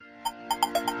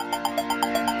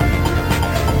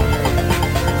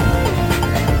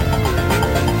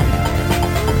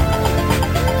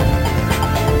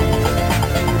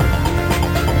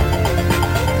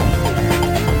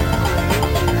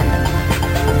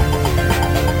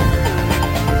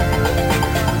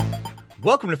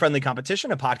Welcome to Friendly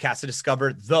Competition, a podcast to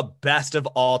discover the best of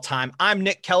all time. I'm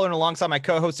Nick Keller, and alongside my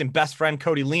co-host and best friend,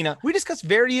 Cody Lena, we discuss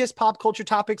various pop culture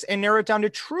topics and narrow it down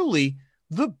to truly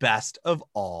the best of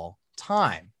all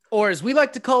time. Or as we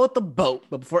like to call it, the boat.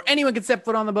 But before anyone can step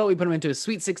foot on the boat, we put them into a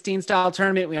Sweet 16 style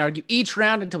tournament. We argue each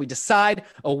round until we decide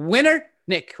a winner.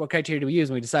 Nick, what criteria do we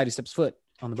use when we decide who steps foot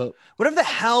on the boat? Whatever the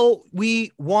hell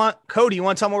we want. Cody, you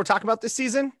want to tell them what we're talking about this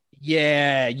season?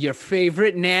 Yeah, your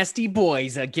favorite nasty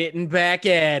boys are getting back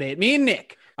at it. Me and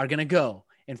Nick are going to go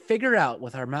and figure out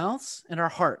with our mouths and our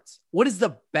hearts what is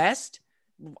the best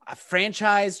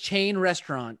franchise chain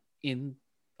restaurant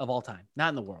of all time. Not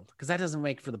in the world, because that doesn't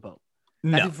make for the boat.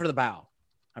 That'd be for the bow.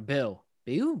 Our Bill.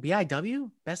 B-I-W?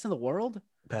 Best in the world?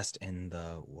 Best in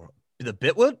the world. The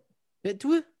Bitwood?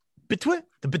 Bitwood? Bitwood?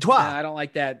 The Bitois. Nah, I don't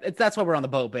like that. That's why we're on the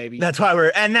boat, baby. That's why we're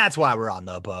on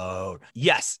the boat.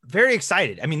 Yes, very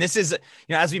excited. I mean, this is,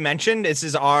 as we mentioned, this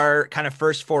is our kind of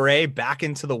first foray back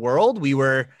into the world. We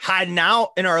were hiding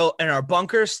out in our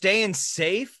bunker, staying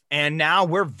safe, and now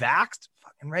we're vaxxed,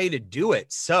 fucking ready to do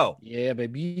it. So, yeah,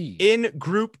 baby. In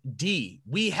Group D,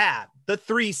 we have the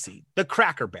 3 seed, the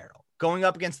Cracker Barrel, going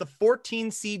up against the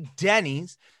 14 seed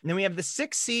Denny's, and then we have the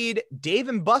 6 seed Dave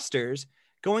and Buster's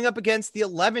going up against the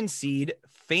 11 seed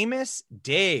Famous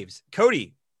Dave's.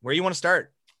 Cody, where you want to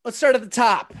start? Let's start at the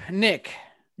top. Nick,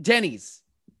 Denny's,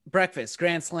 breakfast,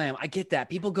 Grand Slam. I get that.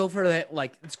 People go for that.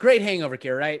 Like, it's great hangover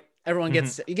cure, right? Everyone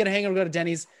gets, you get a hangover, go to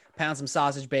Denny's, pound some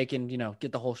sausage, bacon,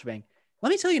 get the whole shebang. Let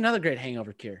me tell you another great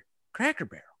hangover cure. Cracker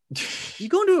Barrel. You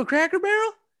go into a Cracker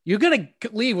Barrel, you're going to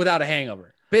leave without a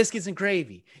hangover. Biscuits and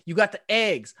gravy. You got the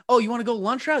eggs. Oh, you want to go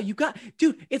lunch route?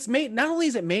 Dude, it's made, not only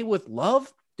is it made with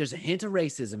love, there's a hint of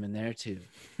racism in there too.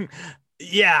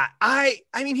 Yeah. I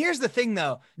mean, here's the thing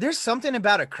though. There's something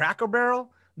about a Cracker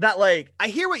Barrel that, like, I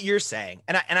hear what you're saying,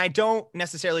 and I don't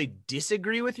necessarily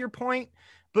disagree with your point,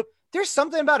 but there's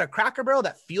something about a Cracker Barrel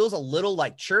that feels a little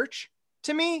like church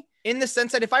to me, in the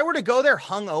sense that if I were to go there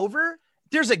hungover,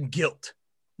 there's a guilt.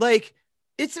 Like,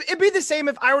 it'd be the same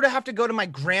if I were to have to go to my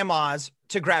grandma's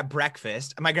to grab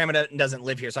breakfast. My grandma doesn't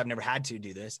live here, so I've never had to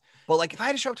do this. But like, if I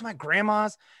had to show up to my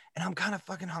grandma's and I'm kind of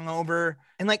fucking hungover,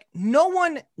 and like, no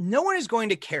one is going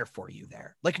to care for you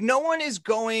there. Like, no one is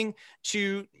going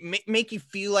to make you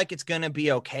feel like it's going to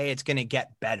be okay. It's going to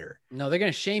get better. No, they're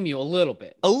going to shame you a little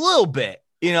bit. A little bit.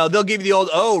 They'll give you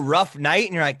the old, rough night.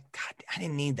 And you're like, God, I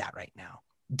didn't need that right now.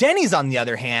 Denny's, on the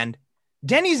other hand,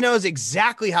 Denny's knows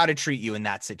exactly how to treat you in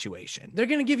that situation. They're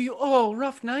going to give you,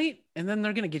 rough night, and then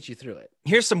they're going to get you through it.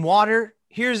 Here's some water.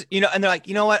 And they're like,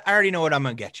 you know what? I already know what I'm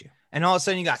going to get you. And all of a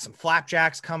sudden you got some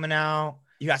flapjacks coming out.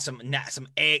 You got some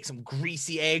eggs, some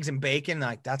greasy eggs and bacon.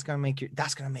 Like, that's going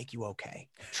to make you okay.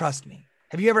 Trust me.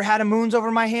 Have you ever had a Moons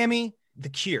Over My Hammy? The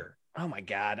Cure. Oh my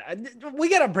God. We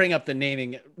got to bring up the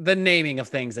naming of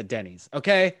things at Denny's.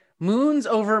 Okay. Moons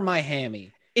Over My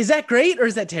Hammy. Is that great or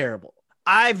is that terrible?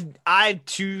 I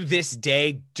to this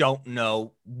day don't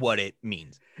know what it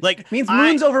means. Like, it means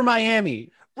Moons Over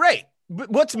Miami. Right. But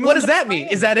what does that mean?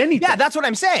 Is that anything? Yeah, that's what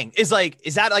I'm saying. Was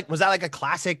that like a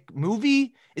classic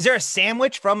movie? Is there a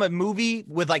sandwich from a movie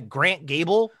with like Grant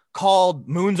Gable called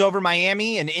Moons Over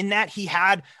Miami? And in that he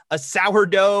had a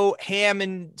sourdough ham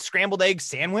and scrambled egg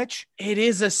sandwich? It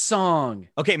is a song.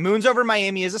 Okay, Moons Over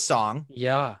Miami is a song.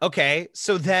 Yeah. Okay,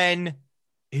 so then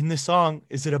in the song,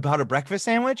 is it about a breakfast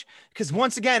sandwich? Because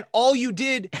once again, all you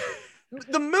did...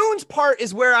 The moons part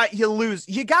is where you lose.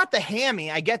 You got the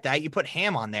hammy. I get that. You put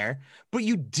ham on there, but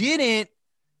you didn't.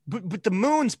 But the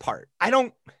moons part, I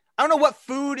don't know what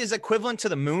food is equivalent to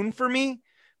the moon for me,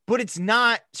 but it's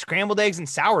not scrambled eggs and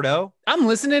sourdough. I'm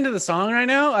listening to the song right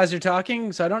now as you're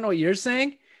talking, so I don't know what you're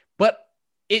saying, but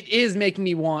it is making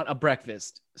me want a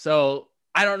breakfast. So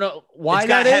I don't know why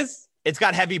that is. It's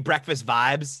got heavy breakfast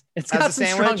vibes. It's got some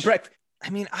strong breakfast. I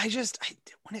mean,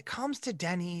 when it comes to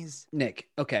Denny's, Nick,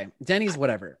 okay, Denny's,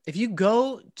 whatever. If you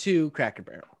go to Cracker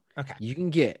Barrel, okay, you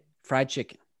can get fried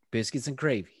chicken, biscuits and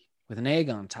gravy with an egg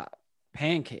on top,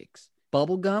 pancakes,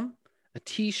 bubble gum, a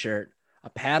t-shirt, a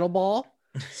paddle ball,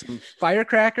 some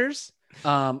firecrackers,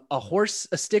 a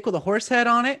stick with a horse head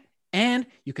on it, and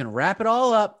you can wrap it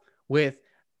all up with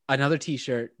another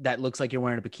t-shirt that looks like you're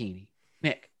wearing a bikini.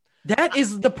 Nick, that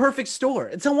is the perfect store.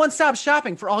 It's a one-stop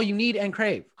shopping for all you need and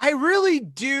crave. I really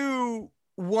do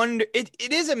wonder. It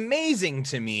is amazing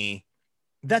to me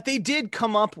that they did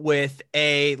come up with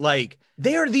they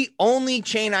are the only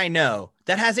chain I know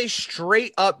that has a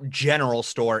straight up general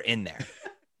store in there.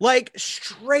 Like,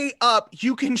 straight up,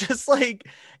 you can just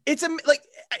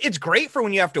it's great for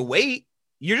when you have to wait.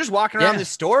 You're just walking around the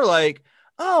store like,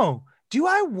 oh, do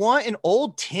I want an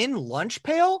old tin lunch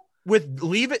pail? with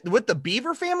leave it with the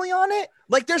Beaver family on it.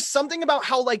 Like there's something about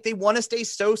how like they want to stay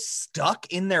so stuck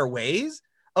in their ways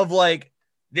of like,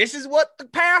 this is what the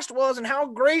past was and how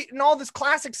great and all this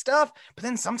classic stuff. But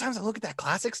then sometimes I look at that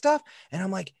classic stuff and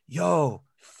I'm like, yo,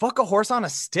 fuck a horse on a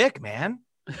stick, man.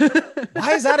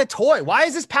 Why is that a toy? Why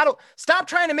is this paddle? Stop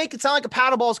trying to make it sound like a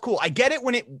paddle ball is cool. I get it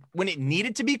when it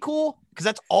needed to be cool because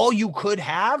that's all you could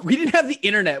have. We didn't have the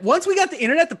internet. Once we got the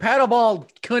internet, the paddle ball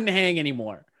couldn't hang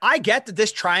anymore. I get that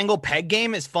this triangle peg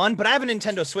game is fun, but I have a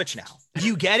Nintendo Switch now. Do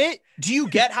you get it? Do you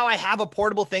get how I have a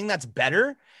portable thing that's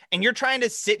better? And you're trying to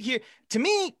sit here. To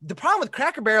me, the problem with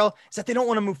Cracker Barrel is that they don't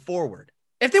want to move forward.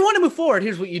 If they want to move forward,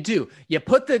 here's what you do. You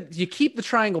keep the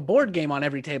triangle board game on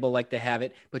every table like they have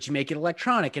it, but you make it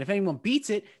electronic. And if anyone beats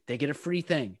it, they get a free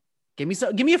thing. Give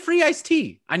me a free iced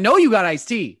tea. I know you got iced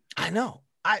tea. I know.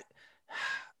 I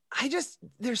just,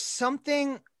 there's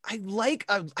something I like.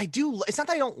 I do. It's not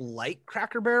that I don't like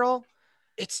Cracker Barrel.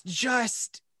 It's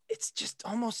just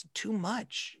almost too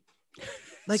much.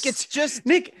 Like it's just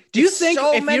Nick, do you think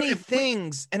so many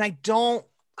things and I don't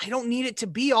need it to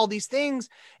be all these things.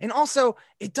 And also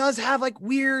it does have like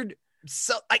weird,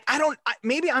 so like,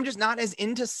 maybe I'm just not as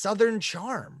into Southern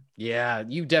charm. Yeah,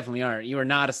 you definitely aren't. You are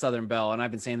not a Southern Belle. And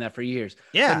I've been saying that for years.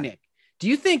 Yeah. But Nick, do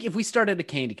you think if we started a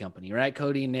candy company, right?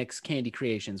 Cody and Nick's Candy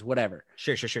Creations, whatever.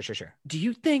 Sure. Do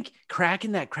you think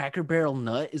cracking that Cracker Barrel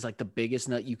nut is like the biggest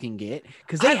nut you can get?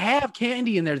 Because they have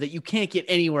candy in there that you can't get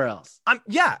anywhere else.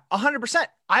 Yeah, 100%.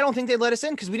 I don't think they'd let us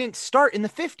in because we didn't start in the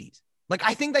 50s. Like,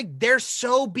 I think like they're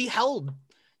so beheld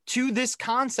to this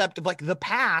concept of like the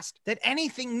past that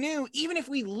anything new, even if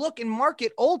we look and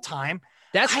market old time.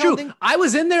 That's true. I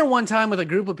was in there one time with a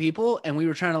group of people and we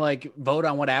were trying to like vote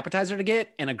on what appetizer to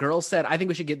get. And a girl said, I think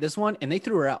we should get this one. And they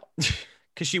threw her out.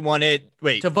 Because she wanted,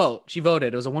 to vote. She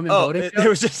voted. It was a woman voted. It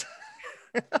was just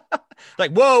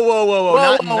like,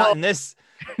 whoa. Not in this.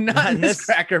 Not in this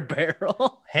Cracker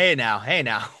Barrel. Hey now.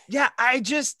 Yeah, I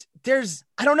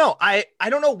don't know. I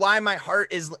don't know why my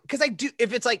heart is, because I do,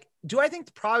 if it's like, do I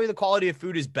think probably the quality of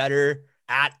food is better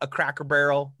at a Cracker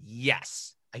Barrel?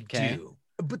 Yes, I do.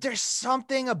 But there's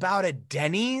something about a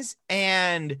Denny's.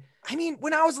 And I mean,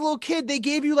 when I was a little kid, they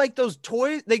gave you like those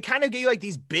toys. They kind of gave you like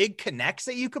these big Connects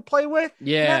that you could play with.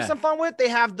 Yeah. And have some fun with. They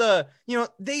have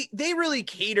they really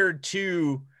catered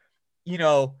to,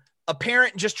 a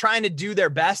parent just trying to do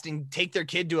their best and take their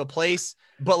kid to a place,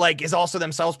 but like is also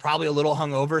themselves probably a little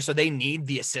hungover. So they need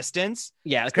the assistance.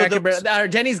 Yeah.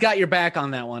 Denny's got your back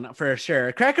on that one for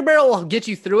sure. Cracker Barrel will get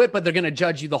you through it, but they're going to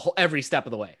judge you every step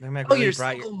of the way. You're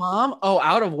single mom. Oh,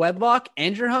 out of wedlock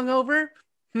and you're hungover.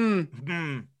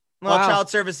 Well, child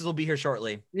services will be here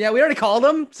shortly. Yeah. We already called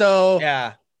them. So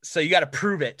yeah. So you got to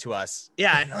prove it to us.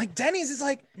 Yeah. And like Denny's is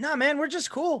like, nah, man, we're just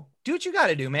cool. Do what you got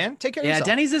to do, man. Take care of yourself.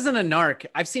 Yeah. Denny's isn't a narc.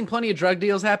 I've seen plenty of drug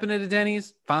deals happen at a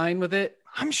Denny's. Fine with it.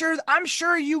 I'm sure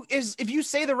if you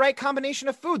say the right combination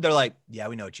of food, they're like, yeah,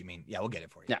 we know what you mean. Yeah, we'll get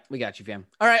it for you. Yeah, we got you, fam.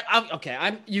 All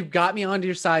right. You got me onto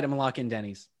your side. I'm gonna lock in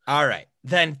Denny's. All right.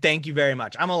 Then thank you very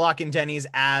much. I'm gonna lock in Denny's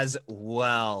as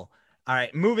well. All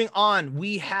right. Moving on.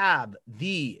 We have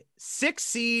the 6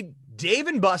 seed Dave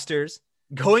and Buster's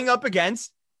going up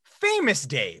against Famous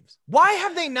Dave's. Why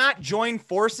have they not joined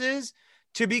forces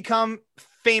to become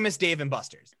Famous Dave and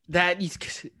Buster's?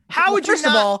 How would you first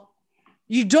of all,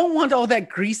 you don't want all that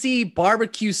greasy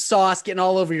barbecue sauce getting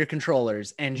all over your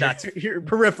controllers and your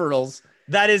peripherals.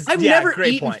 I've never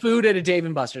eaten food at a Dave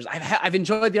and Buster's. I've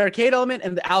enjoyed the arcade element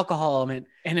and the alcohol element.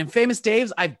 And in Famous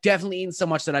Dave's, I've definitely eaten so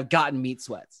much that I've gotten meat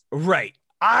sweats. Right.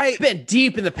 I've been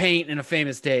deep in the paint in a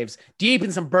Famous Dave's, deep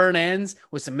in some burnt ends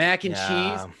with some mac and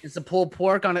cheese and some pulled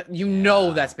pork on it.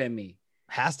 Know that's been me.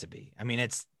 Has to be. I mean,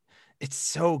 it's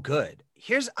so good.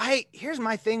 Here's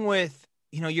my thing with,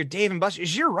 your Dave and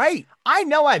Buster's. You're right. I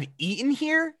know I've eaten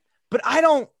here, but I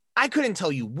couldn't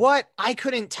tell you what. I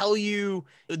couldn't tell you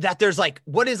that there's like,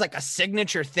 what is like a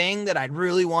signature thing that I'd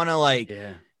really want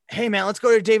to hey man, let's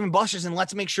go to Dave and Buster's and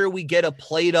let's make sure we get a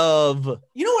plate of.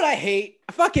 You know what I hate?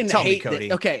 I fucking hate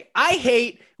Cody. Okay. I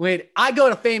hate when I go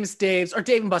to Famous Dave's or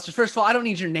Dave and Buster's. First of all, I don't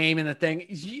need your name in the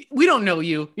thing. We don't know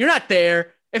you. You're not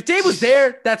there. If Dave was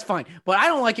there, that's fine. But I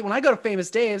don't like it when I go to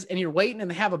Famous Dave's and you're waiting and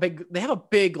they have a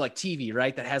big like TV,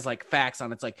 right? That has like facts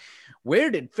on it. It's like, where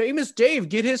did Famous Dave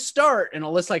get his start? And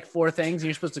it'll list like 4 things and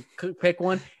you're supposed to pick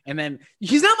one. And then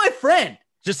he's not my friend.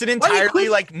 Just an entirely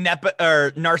like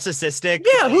narcissistic.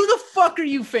 Yeah. Who the fuck are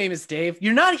you, Famous Dave?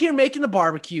 You're not here making the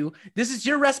barbecue. This is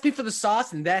your recipe for the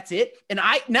sauce and that's it. And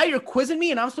now you're quizzing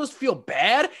me and I'm supposed to feel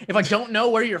bad if I don't know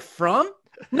where you're from?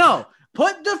 No.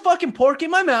 Put the fucking pork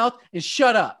in my mouth and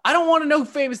shut up. I don't want to know who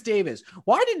Famous Dave is.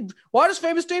 Why does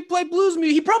Famous Dave play blues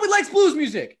music? He probably likes blues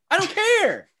music. I don't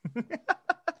care.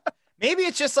 Maybe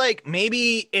it's just like,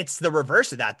 maybe it's the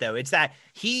reverse of that though. It's that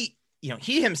he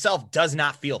himself does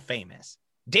not feel famous.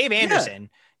 Dave Anderson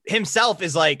himself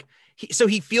is like, so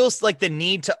he feels like the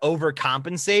need to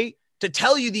overcompensate to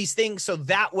tell you these things. So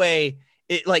that way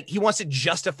it like, he wants to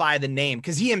justify the name.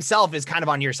 Cause he himself is kind of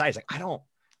on your side. He's like,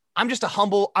 I'm just a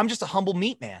humble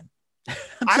meat man.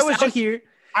 I was just here.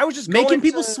 I was just making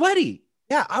people sweaty.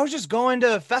 Yeah, I was just going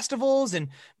to festivals and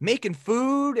making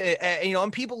food,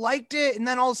 and people liked it. And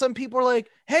then all of a sudden, people were like,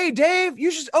 "Hey, Dave,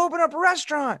 you should open up a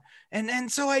restaurant." And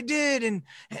so I did.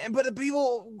 But the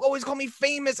people always call me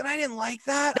famous, and I didn't like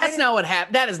that. That's not what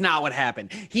happened. That is not what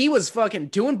happened. He was fucking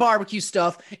doing barbecue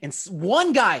stuff, and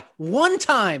one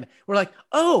time, we're like,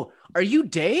 "Oh, are you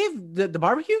Dave, the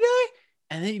barbecue guy?"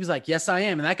 And then he was like, "Yes, I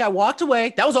am." And that guy walked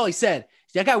away. That was all he said.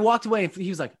 That guy walked away, and he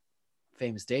was like,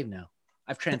 "Famous Dave now.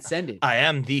 I've transcended. I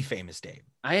am the famous Dave.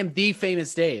 I am the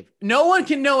famous Dave. No one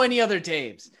can know any other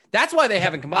Daves. That's why they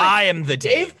haven't combined. I am the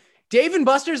Dave. Dave and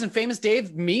Buster's and famous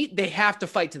Dave meet. They have to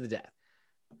fight to the death.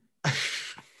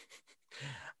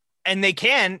 And they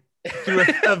can through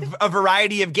a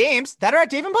variety of games that are at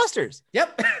Dave and Buster's.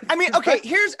 Yep. I mean, okay,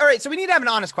 all right. So we need to have an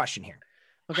honest question here.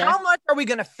 Okay. How much are we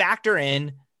going to factor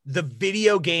in the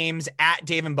video games at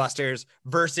Dave and Buster's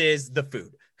versus the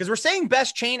food? Because we're saying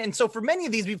best chain. And so for many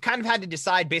of these, we've kind of had to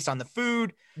decide based on the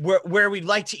food, where we'd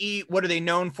like to eat. What are they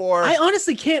known for? I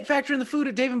honestly can't factor in the food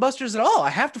at Dave and Buster's at all.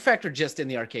 I have to factor just in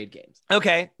the arcade games.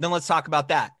 Okay, then let's talk about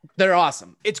that. They're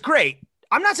awesome. It's great.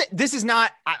 I'm not saying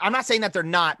I'm not saying that they're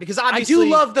not, because obviously I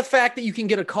do love the fact that you can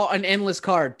get an endless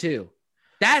card too.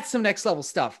 That's some next level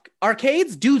stuff.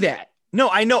 Arcades do that. No,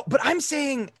 I know, but I'm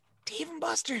saying Dave and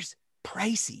Buster's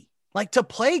pricey. Like to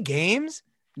play games.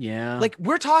 Yeah. Like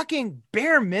we're talking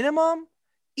bare minimum.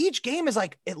 Each game is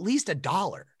like at least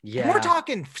 $1. Yeah. We're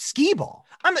talking skee ball.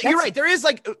 You're right.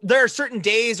 There are certain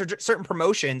days or certain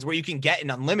promotions where you can get an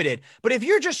unlimited, but if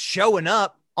you're just showing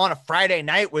up on a Friday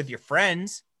night with your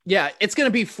friends. Yeah. It's going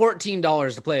to be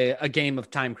 $14 to play a game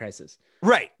of Time Crisis.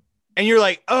 Right. And you're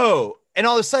like, oh, and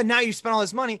all of a sudden now you spend all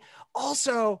this money.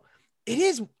 Also, it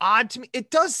is odd to me. It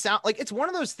does sound like it's one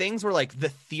of those things where like the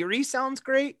theory sounds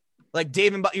great. Like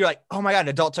Dave and you're like, oh my God,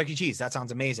 adult Chuck E. Cheese. That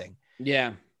sounds amazing.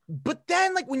 Yeah. But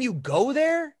then like when you go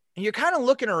there and you're kind of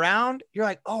looking around, you're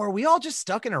like, oh, are we all just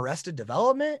stuck in Arrested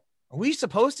Development? Are we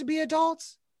supposed to be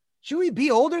adults? Should we be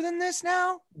older than this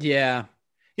now? Yeah.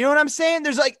 You know what I'm saying?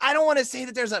 There's like, I don't want to say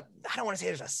there's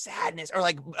a sadness or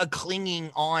like a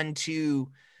clinging on to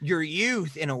your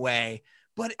youth in a way,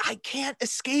 but I can't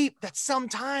escape that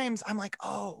sometimes I'm like,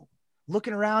 oh,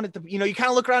 looking around at you kind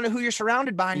of look around at who you're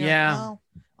surrounded by. And you're like,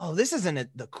 oh, this isn't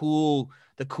the cool,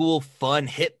 fun,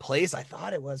 hip place I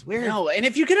thought it was. Weird. No, and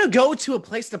if you're going to go to a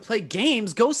place to play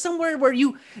games, go somewhere where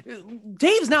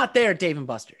Dave's not there at Dave and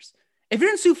Buster's. If you're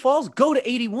in Sioux Falls, go to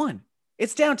 81.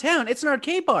 It's downtown. It's an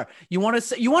arcade bar. You want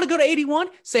to go to 81?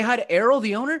 Say hi to Errol,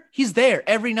 the owner. He's there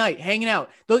every night hanging out.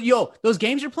 Those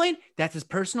games you're playing, that's his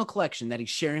personal collection that he's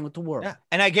sharing with the world. Yeah.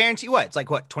 And I guarantee you it's like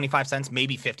 25 cents,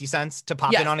 maybe 50 cents to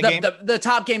pop in on a game. The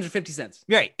top games are 50 cents.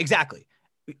 Right. Exactly.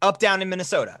 Up, down in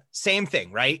Minnesota. Same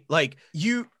thing, right? Like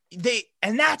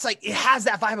and that's like, it has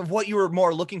that vibe of what you were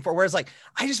more looking for. Whereas like,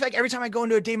 I just feel like every time I go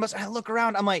into a Dave & Buster's, I look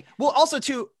around, I'm like, well, also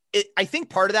too, I think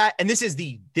part of that, and this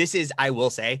is, I will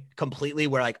say completely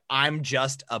where like, I'm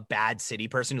just a bad city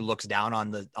person who looks down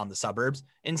on the suburbs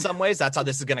in some ways. That's how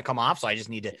this is going to come off. So I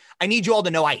need you all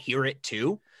to know I hear it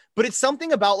too, but it's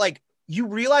something about like, you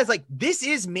realize like, this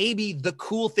is maybe the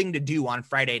cool thing to do on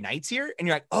Friday nights here. And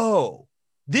you're like, oh,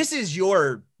 this is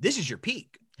your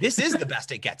peak. This is the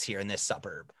best it gets here in this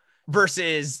suburb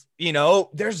versus,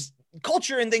 there's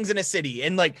culture and things in a city.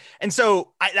 And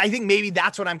so I think maybe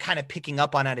that's what I'm kind of picking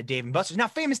up on out of Dave and Buster's. Now,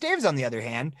 Famous Dave's on the other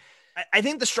hand, I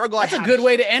think the struggle. That's a good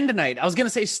way to end tonight. I was going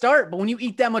to say start, but when you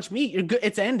eat that much meat, you're good.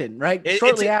 It's ending right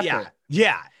shortly after.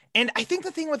 Yeah. And I think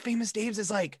the thing with Famous Dave's is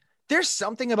like, there's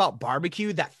something about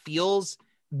barbecue that feels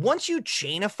once you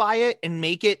chainify it and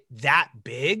make it that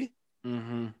big,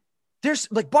 there's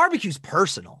like barbecue's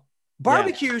personal.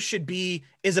 Barbecue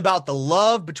is about the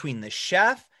love between the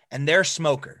chef and their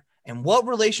smoker. And what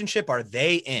relationship are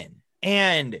they in?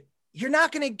 And you're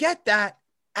not going to get that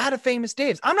at a Famous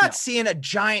Dave's. I'm not seeing a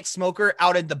giant smoker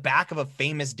out at the back of a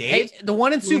Famous Dave's. Hey, the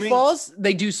one in Sioux Falls,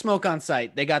 they do smoke on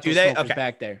site. They got those smokers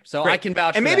back there. So great. I can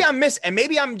vouch for that. And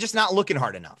maybe I'm just not looking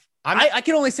hard enough. I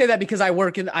can only say that because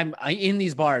I'm in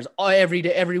these bars every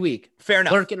day, every week. Fair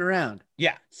enough. Lurking around.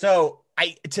 Yeah. So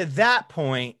to that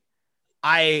point,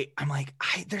 I'm like,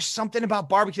 there's something about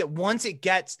barbecue that once it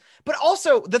gets, but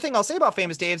also the thing I'll say about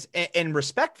Famous Dave's and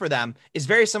respect for them is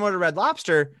very similar to Red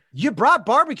Lobster. You brought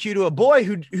barbecue to a boy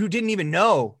who didn't even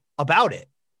know about it.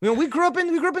 I mean, we grew up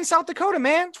in South Dakota,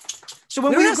 man. So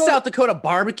when We we have go, South Dakota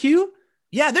barbecue.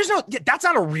 yeah, that's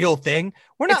not a real thing.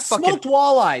 We're not It's fucking smoked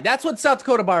walleye. That's what South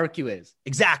Dakota barbecue is.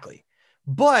 exactly.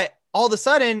 But all of a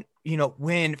sudden,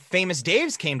 when Famous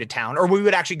Dave's came to town, or we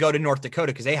would actually go to North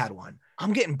Dakota because they had one.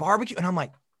 I'm getting barbecue, and I'm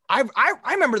like, I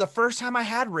remember the first time I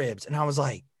had ribs, and I was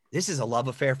like, this is a love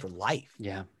affair for life.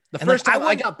 Yeah. The And, first like, time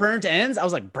I got burnt ends, I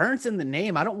was like, burnt's in the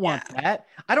name. I don't want that.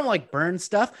 I don't like burnt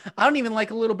stuff. I don't even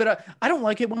like I don't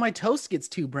like it when my toast gets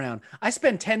too brown. I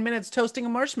spend 10 minutes toasting a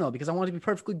marshmallow because I want it to be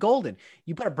perfectly golden.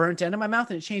 You put a burnt end in my mouth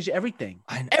and it changed everything.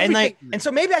 And so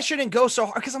maybe I shouldn't go so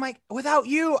hard because I'm like, without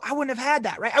you, I wouldn't have had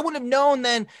that, right? I wouldn't have known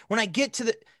then when I get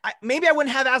to maybe I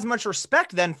wouldn't have as much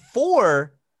respect then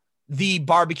for the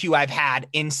barbecue I've had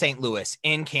in St. Louis,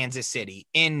 in Kansas City,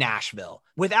 in Nashville,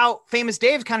 without Famous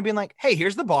Dave's kind of being like, hey,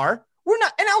 here's the bar. We're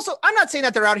not, and also I'm not saying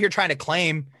that they're out here trying to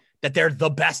claim that they're the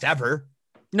best ever.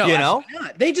 No,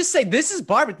 not. They just say this is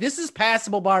barbecue. This is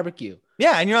passable barbecue.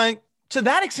 Yeah. And you're like, to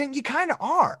that extent, you kind of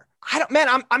are.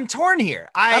 I'm torn here.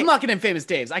 I'm locking in Famous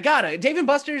Dave's. I got it. Dave &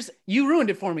 Buster's, you ruined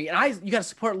it for me. And you got to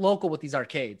support local with these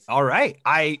arcades. All right.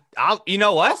 I'll, you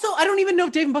know what? Also, I don't even know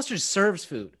if Dave & Buster's serves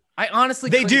food. I honestly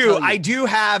they do. I do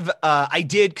have I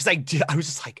did because I was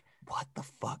just like, what the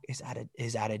fuck is at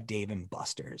a Dave &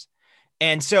 Buster's?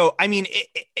 And so I mean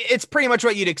it's pretty much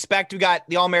what you'd expect. We got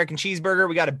the all-American cheeseburger,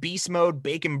 we got a beast mode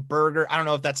bacon burger. I don't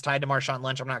know if that's tied to Marshawn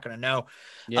Lynch. I'm not gonna know.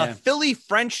 Yeah. Philly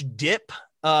French dip,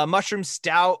 mushroom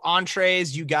stout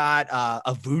entrees. You got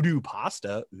a voodoo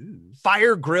pasta,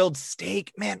 fire grilled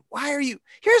steak. Man,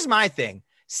 here's my thing.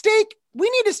 Steak, we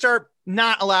need to start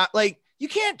not allow you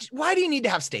can't. Why do you need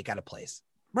to have steak at a place?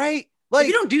 Right? If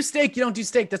you don't do steak, you don't do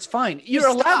steak. That's fine. You're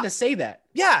allowed to say that.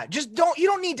 Yeah. Just don't. You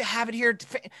don't need to have it here.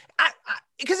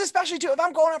 Because especially too, if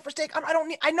I'm going out for steak,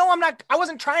 I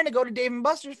wasn't trying to go to Dave &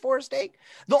 Buster's for a steak.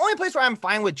 The only place where I'm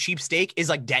fine with cheap steak is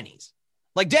like Denny's.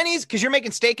 Like Denny's, because you're making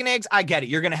steak and eggs. I get it.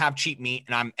 You're gonna have cheap meat,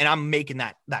 and I'm making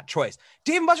that choice.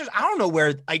 Dave & Buster's, I don't know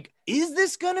where. Is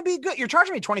this gonna be good? You're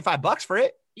charging me $25 for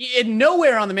it.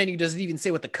 Nowhere on the menu does it even say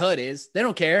what the cut is. They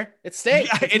don't care. It's steak.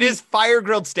 Yeah, it is fire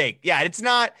grilled steak. Yeah, it's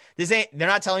not. They're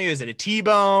not telling you is it a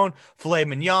T-bone, filet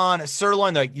mignon, a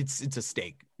sirloin. They're like it's a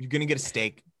steak. You're gonna get a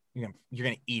steak. You're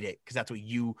gonna eat it because that's what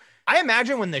you. I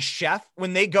imagine when the chef,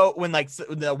 when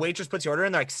the waitress puts the order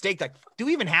in, they're like steak. Like, do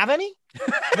we even have any?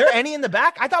 Are there any in the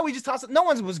back? I thought we just tossed it. No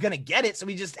one was gonna get it, so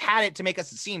we just had it to make us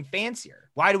seem fancier.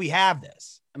 Why do we have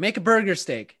this? Make a burger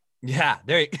steak. Yeah,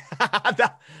 there.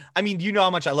 I mean, you know how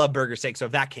much I love burger steak. So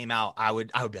if that came out, I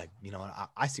would be like, you know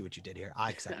what? I see what you did here. I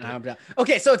accept it.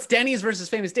 Okay, so it's Denny's versus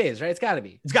Famous Dave's, right? It's got to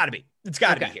be. It's got to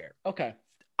be here. Okay.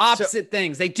 Opposite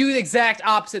things. They do the exact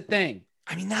opposite thing.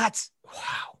 I mean,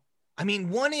 wow. I mean,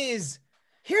 one is.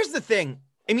 Here's the thing.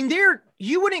 I mean,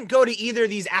 you wouldn't go to either of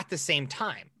these at the same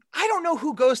time. I don't know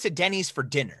who goes to Denny's for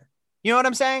dinner. You know what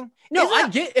I'm saying? No, I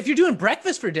get if you're doing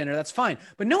breakfast for dinner, that's fine.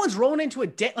 But no one's rolling into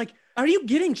are you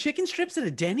getting chicken strips at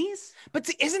a Denny's? But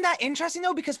isn't that interesting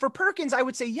though? Because for Perkins, I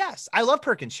would say yes. I love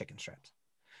Perkins chicken strips.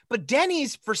 But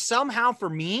Denny's, for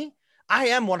me, I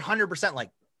am 100% like,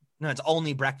 no, it's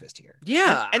only breakfast here.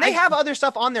 Yeah. And they have other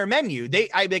stuff on their menu.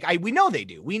 We know they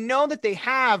do. We know that they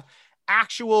have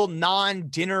actual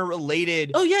non-dinner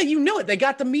related. Oh yeah, you know it. They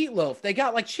got the meatloaf. They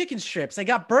got like chicken strips. They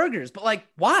got burgers. But like,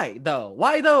 why though?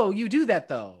 Why though? You do that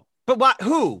though. But what?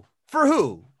 Who? For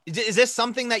who? Is this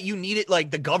something that you need it? Like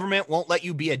the government won't let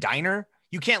you be a diner?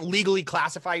 You can't legally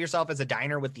classify yourself as a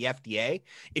diner with the FDA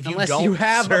unless you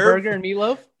have a burger and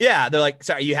meatloaf. Yeah, they're like,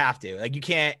 sorry, you have to. Like, you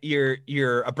can't.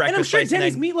 You're a breakfast. And I'm sure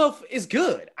Denny's meatloaf is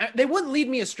good. They wouldn't lead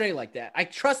me astray like that. I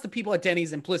trust the people at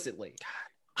Denny's implicitly.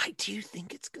 God, I do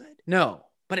think it's good. No,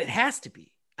 but it has to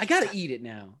be. I gotta eat it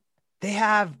now. They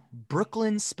have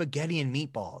Brooklyn spaghetti and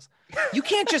meatballs. You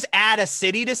can't just add a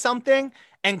city to something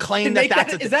and claim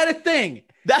that's is that a thing?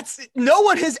 No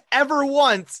one has ever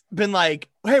once been like,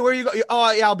 hey, where you go?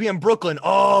 Oh, yeah, I'll be in Brooklyn.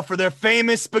 Oh, for their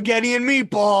famous spaghetti and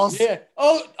meatballs. Yeah.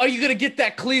 Oh, are you going to get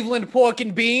that Cleveland pork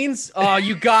and beans? Oh,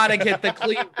 you got to get the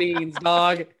Cleveland beans,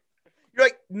 dog. You're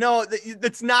like, no,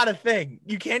 that's not a thing.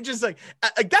 You can't just like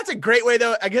that's a great way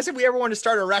though. I guess if we ever want to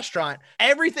start a restaurant,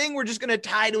 everything we're just going to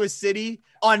tie to a city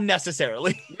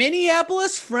unnecessarily.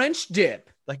 Minneapolis French dip.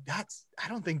 Like I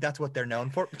don't think that's what they're known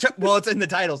for. Well, it's in the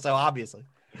title, so obviously.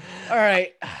 All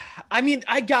right. I mean,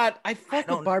 I fuck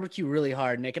with barbecue really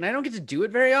hard, Nick, and I don't get to do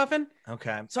it very often.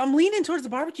 Okay. So I'm leaning towards the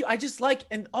barbecue. I just like,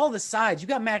 and all the sides. You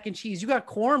got mac and cheese. You got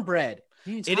cornbread.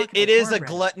 It is a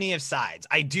gluttony of sides.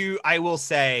 I will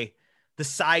say the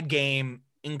side game,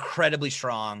 incredibly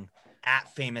strong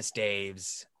at Famous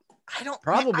Dave's. I don't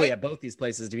Probably at both these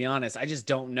places, to be honest. I just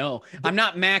don't know. I'm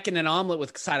not macking an omelet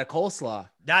with a side of coleslaw.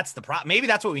 That's the problem. Maybe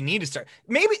that's what we need to start.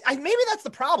 Maybe that's the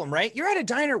problem, right? You're at a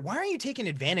diner. Why aren't you taking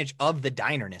advantage of the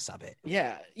dinerness of it?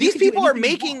 Yeah. These people are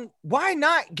making, why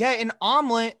not get an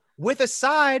omelet with a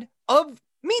side of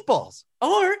meatballs?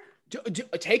 Or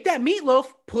take that meatloaf,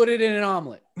 put it in an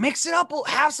omelet. Mix it up. We'll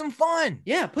have some fun.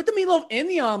 Yeah. Put the meatloaf in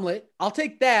the omelet. I'll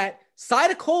take that.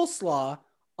 Side of coleslaw.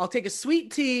 I'll take a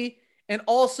sweet tea and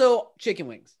also chicken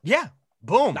wings. Yeah.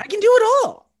 Boom. I can do it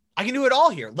all. I can do it all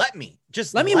here. Let me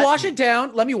wash it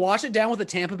down. Let me wash it down with a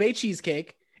Tampa Bay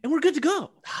cheesecake and we're good to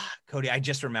go. Cody, I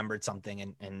just remembered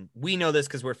something, and we know this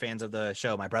because we're fans of the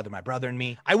show, my brother and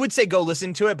me. I would say go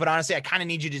listen to it, but honestly, I kind of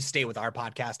need you to stay with our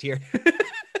podcast here.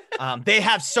 They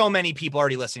have so many people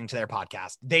already listening to their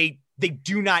podcast. They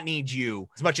do not need you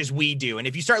as much as we do. And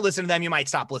if you start listening to them, you might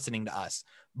stop listening to us.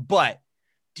 But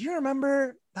do you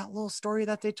remember that little story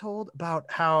that they told about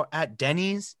how at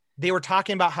Denny's, they were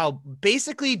talking about how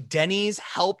basically Denny's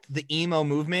helped the emo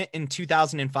movement in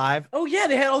 2005. Oh yeah,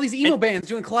 they had all these emo bands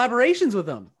doing collaborations with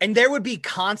them. And there would be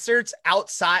concerts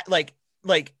outside, like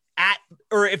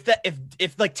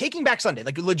if like Taking Back Sunday,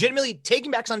 like legitimately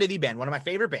Taking Back Sunday, the band, one of my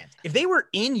favorite bands, if they were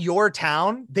in your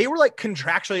town, they were like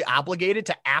contractually obligated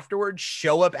to afterwards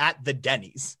show up at the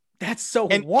Denny's. That's so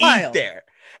and wild. Eat there.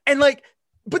 And like,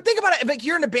 but think about it. Like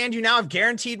you're in a band, you now have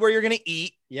guaranteed where you're going to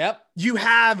eat. Yep. You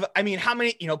have, I mean, how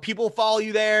many, people follow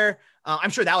you there? I'm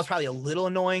sure that was probably a little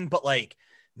annoying, but like,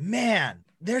 man,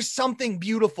 there's something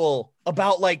beautiful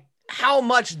about like how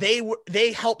much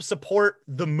they help support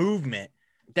the movement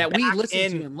that we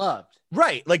listened to and loved.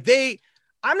 Right. Like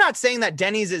I'm not saying that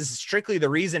Denny's is strictly the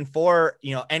reason for,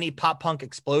 any pop punk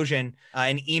explosion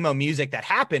and emo music that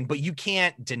happened, but you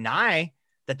can't deny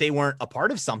that they weren't a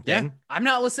part of something. Yeah. I'm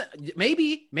not listening.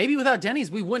 Maybe without Denny's,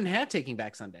 we wouldn't have Taking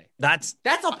Back Sunday. That's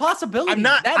a possibility. I'm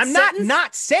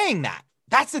not saying that.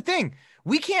 That's the thing.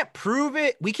 We can't prove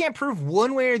it. We can't prove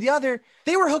one way or the other.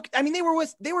 They were hooked. I mean, they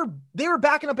were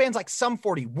backing up bands like Sum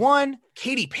 41.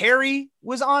 Katy Perry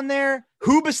was on there.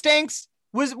 Hoobastanks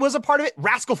was a part of it.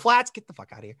 Rascal Flatts, get the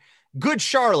fuck out of here. Good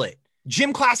Charlotte,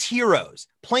 Gym Class Heroes,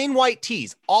 Plain White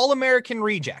Tees, All American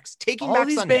Rejects, Taking Back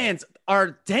Sunday. All these bands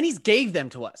Denny's gave them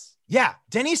to us. Yeah,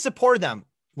 Denny's supported them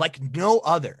like no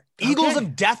other. Okay. Eagles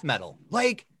of Death Metal.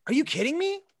 Like, are you kidding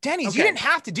me? Denny's, you didn't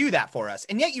have to do that for us,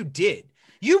 and yet you did.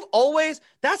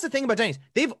 That's the thing about Denny's.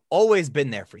 They've always been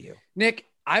there for you. Nick,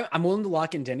 I'm willing to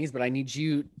lock in Denny's, but I need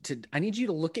you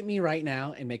to look at me right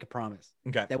now and make a promise.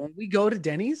 Okay. That when we go to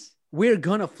Denny's, we're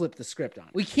gonna flip the script on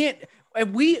it. We can't.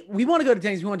 We want to go to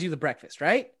Denny's. We want to do the breakfast,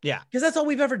 right? Yeah, because that's all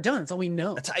we've ever done. That's all we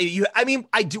know.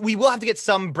 We will have to get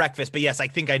some breakfast, but yes, I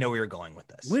think I know where you're going with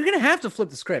this. We're gonna have to flip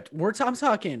the script. I'm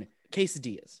talking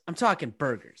quesadillas. I'm talking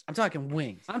burgers. I'm talking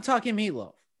wings. I'm talking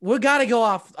meatloaf. We gotta go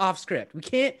off script. We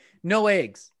can't. No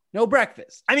eggs. No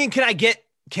breakfast. I mean, can I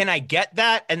get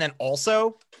that? And then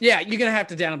also, yeah, you're gonna have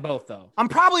to down both though. I'm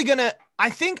probably gonna. I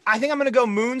think I'm gonna go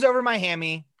moons over my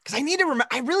hammy. Because I need to remember,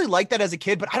 I really liked that as a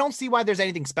kid, but I don't see why there's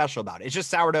anything special about it. It's just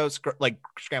sourdough,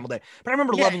 scrambled egg. But I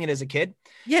remember loving it as a kid.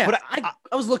 Yeah, but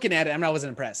I was looking at it and I wasn't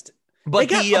impressed. But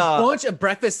they got a bunch of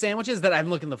breakfast sandwiches that I'm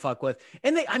looking the fuck with.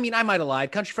 And I might have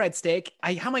lied. Country Fried Steak.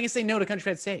 How am I going to say no to Country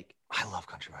Fried Steak? I love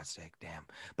Country Fried Steak, damn.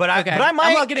 But I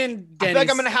might. I'm looking in Denny's. I feel like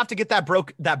I'm going to have to get that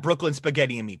Brooklyn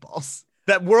spaghetti and meatballs.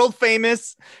 That world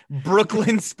famous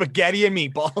Brooklyn spaghetti and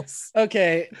meatballs.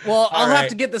 Okay. Well, I'll have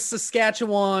to get the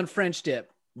Saskatchewan French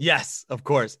dip. Yes, of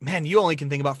course. Man, you only can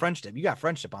think about French dip. You got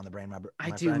French dip on the brain, my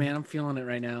I do, friend. Man. I'm feeling it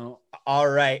right now. All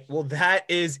right. Well, that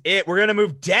is it. We're going to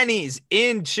move Denny's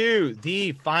into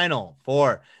the Final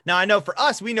Four. Now, I know for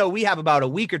us, we have about a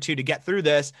week or two to get through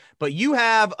this, but you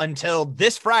have until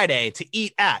this Friday to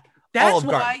eat at Olive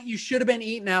Garden. That's why you should have been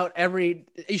eating out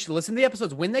you should listen to the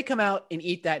episodes when they come out and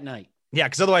eat that night. Yeah,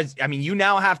 because otherwise, I mean, you're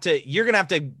going to have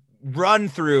to run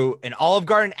through an Olive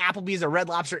Garden, Applebee's, a Red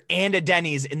Lobster, and a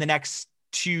Denny's in the next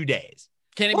 2 days.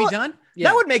 Can it be done? Yeah.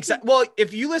 That would make sense. Well,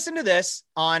 if you listen to this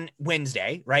on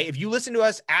Wednesday, right? If you listen to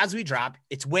us as we drop,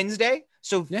 it's Wednesday.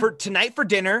 So for tonight for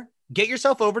dinner, get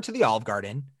yourself over to the Olive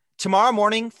Garden. Tomorrow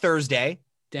morning, Thursday,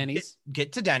 Denny's.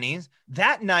 Get to Denny's.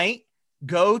 That night,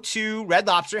 go to Red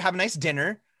Lobster, have a nice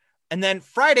dinner. And then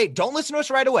Friday, don't listen to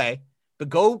us right away, but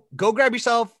go grab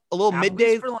yourself a little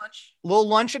midday for lunch, little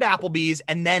lunch at Applebee's,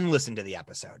 and then listen to the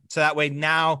episode. So that way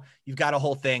now you've got a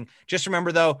whole thing. Just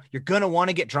remember though, you're going to want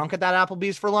to get drunk at that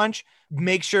Applebee's for lunch.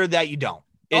 Make sure that you don't.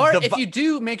 If you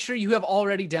do, make sure you have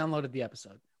already downloaded the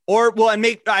episode.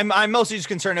 I'm mostly just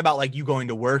concerned about like you going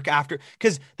to work after.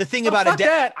 Cause the thing about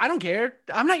that, I don't care.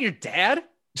 I'm not your dad.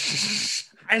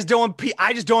 I just don't want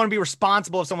to be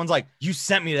responsible if someone's like, you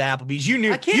sent me to the Applebee's. You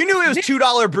knew it was Nick,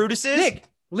 $2 Brutus's. Nick,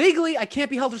 legally, I can't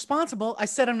be held responsible. I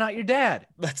said I'm not your dad.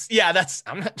 That's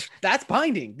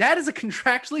binding. That is a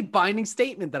contractually binding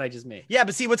statement that I just made. Yeah,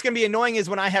 but see, what's going to be annoying is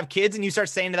when I have kids and you start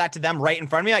saying that to them right in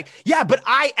front of me, like, yeah, but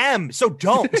I am, so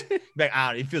don't. Like, I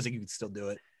don't know, it feels like you can still do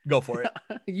it. Go for it.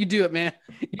 You do it, man.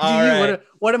 All right.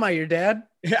 What am I, your dad?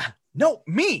 Yeah. No,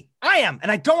 me. I am.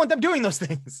 And I don't want them doing those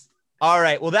things. All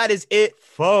right. Well, that is it,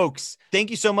 folks. Thank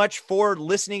you so much for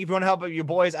listening. If you want to help out your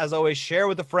boys, as always, share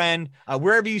with a friend.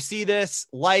 Wherever you see this,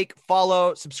 like,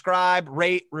 follow, subscribe,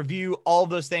 rate, review. All of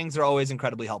those things are always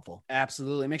incredibly helpful.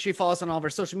 Absolutely. Make sure you follow us on all of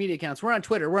our social media accounts. We're on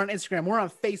Twitter. We're on Instagram. We're on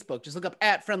Facebook. Just look up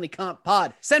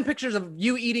 @FriendlyCompPod. Send pictures of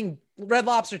you eating Red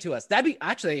Lobster to us. That'd be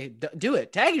actually do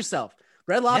it. Tag yourself.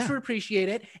 Red Lobster would appreciate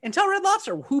it. And tell Red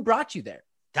Lobster who brought you there.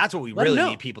 That's what we really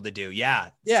need people to do.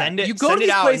 Yeah. Send it. You go to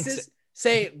these places.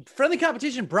 Say friendly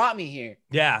competition brought me here.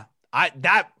 Yeah.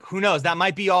 Who knows? That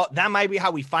might be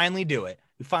how we finally do it.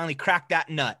 We finally crack that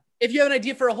nut. If you have an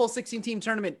idea for a whole 16-team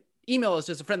tournament, email us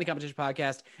just a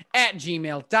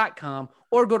friendlycompetitionpodcast@gmail.com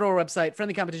or go to our website,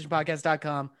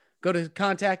 friendlycompetitionpodcast.com. Go to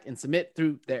contact and submit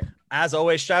through there. As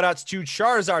always, shout outs to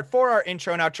Charizard for our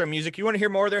intro and outro music. You want to hear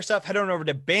more of their stuff? Head on over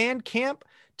to Bandcamp,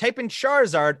 type in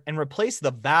Charizard and replace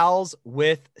the vowels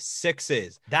with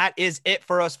 6s. That is it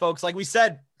for us, folks. Like we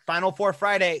said, Final Four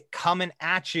Friday coming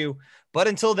at you. But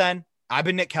until then, I've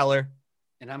been Nick Keller.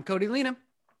 And I'm Cody Lena.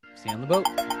 See you on the boat.